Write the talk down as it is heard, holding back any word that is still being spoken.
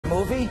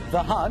movie,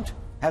 The Hunt,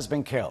 has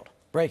been killed.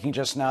 Breaking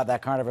just now,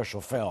 that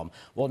controversial film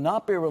will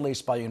not be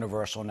released by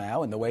Universal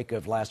now in the wake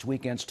of last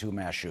weekend's two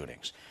mass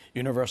shootings.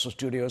 Universal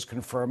Studios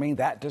confirming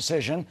that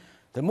decision.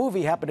 The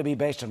movie happened to be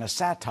based on a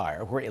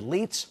satire where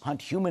elites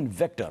hunt human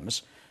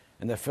victims.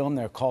 In the film,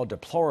 they're called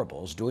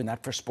deplorables, doing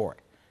that for sport.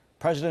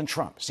 President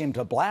Trump seemed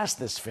to blast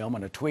this film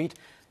in a tweet,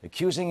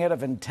 accusing it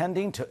of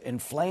intending to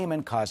inflame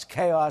and cause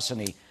chaos,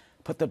 and he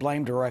put the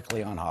blame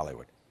directly on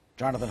Hollywood.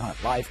 Jonathan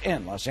Hunt, live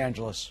in Los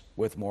Angeles,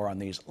 with more on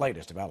these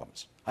latest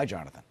developments. Hi,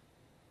 Jonathan.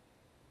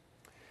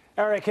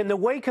 Eric, in the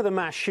wake of the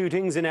mass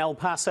shootings in El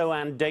Paso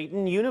and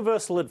Dayton,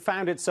 Universal had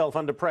found itself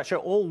under pressure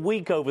all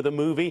week over the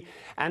movie,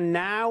 and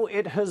now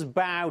it has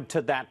bowed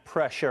to that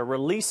pressure,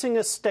 releasing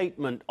a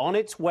statement on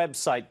its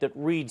website that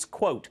reads,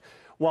 quote,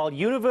 "While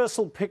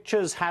Universal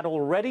Pictures had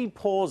already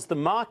paused the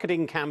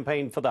marketing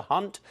campaign for The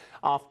Hunt,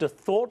 after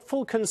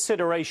thoughtful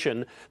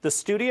consideration, the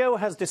studio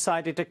has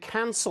decided to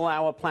cancel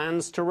our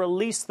plans to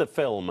release the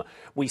film.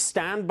 We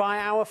stand by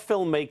our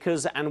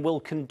filmmakers and will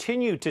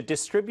continue to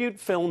distribute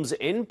films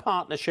in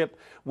partnership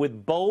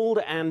with bold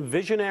and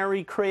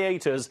visionary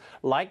creators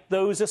like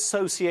those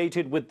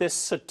associated with this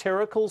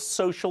satirical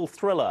social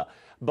thriller.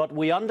 But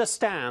we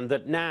understand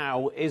that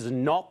now is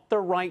not the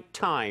right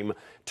time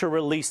to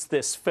release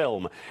this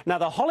film." Now,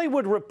 The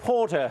Hollywood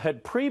Reporter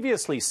had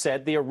previously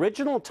said the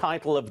original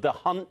title of The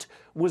Hunt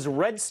was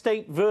Red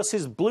State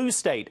versus Blue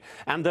State,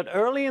 and that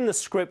early in the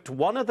script,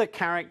 one of the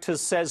characters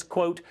says,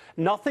 quote,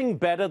 "Nothing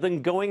better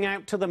than going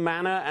out to the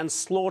manor and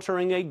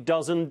slaughtering a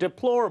dozen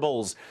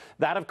deplorables."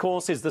 That, of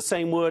course, is the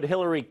same word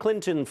Hillary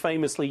Clinton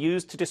famously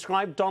used to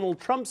describe Donald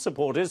Trump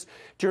supporters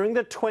during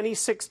the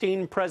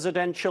 2016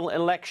 presidential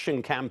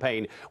election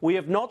campaign. We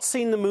have not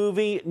seen the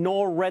movie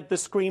nor read the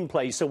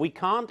screenplay, so we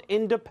can't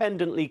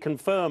independently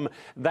confirm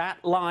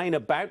that line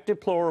about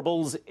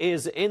deplorables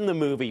is in the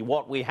movie.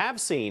 What we have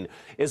seen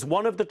is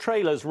one of the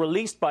trailers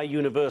released by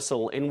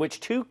Universal in which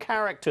two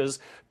characters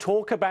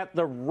talk about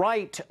the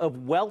right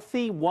of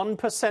wealthy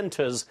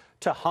one-percenters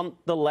to hunt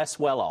the less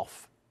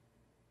well-off.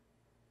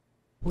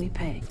 We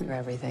pay for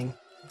everything,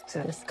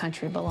 so this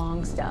country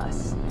belongs to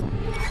us.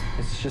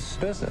 It's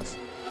just business.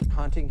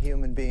 Hunting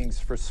human beings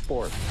for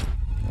sport.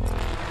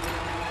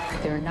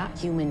 They're not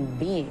human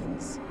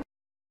beings.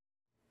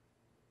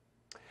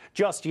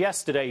 Just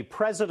yesterday,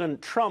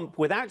 President Trump,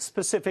 without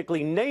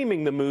specifically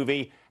naming the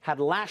movie, had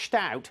lashed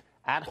out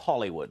at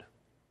Hollywood.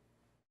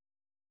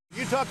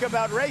 You talk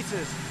about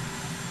racist.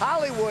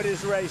 Hollywood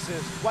is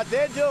racist. What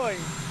they're doing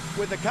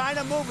with the kind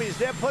of movies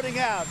they're putting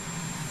out,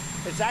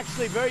 it's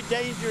actually very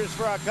dangerous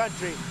for our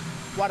country.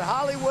 What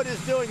Hollywood is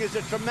doing is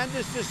a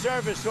tremendous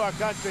disservice to our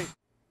country.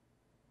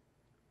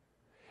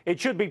 It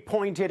should be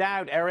pointed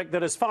out, Eric,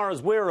 that as far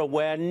as we're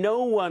aware,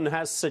 no one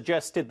has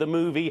suggested the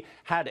movie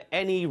had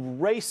any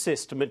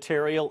racist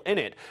material in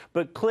it.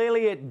 But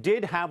clearly it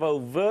did have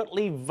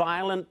overtly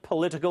violent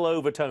political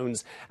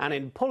overtones. And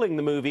in pulling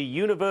the movie,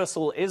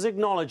 Universal is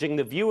acknowledging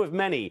the view of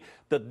many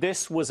that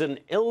this was an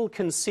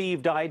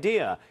ill-conceived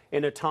idea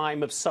in a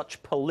time of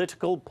such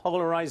political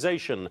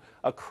polarization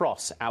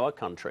across our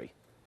country.